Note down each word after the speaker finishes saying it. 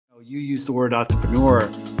You use the word entrepreneur.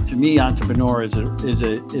 To me, entrepreneur is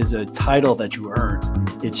a title that you earn.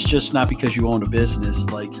 It's just not because you own a business.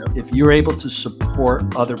 Like if you're able to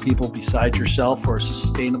support other people besides yourself for a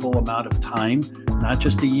sustainable amount of time, not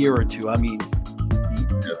just a year or two, I mean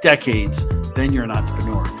decades, then you're an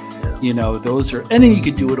entrepreneur. You know, those are, and then you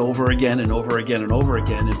could do it over again and over again and over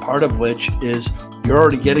again. And part of which is you're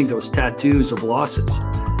already getting those tattoos of losses,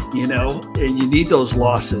 you know, and you need those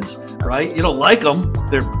losses, right? You don't like them.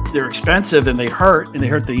 They're expensive and they hurt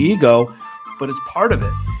the ego, but it's part of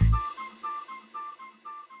it.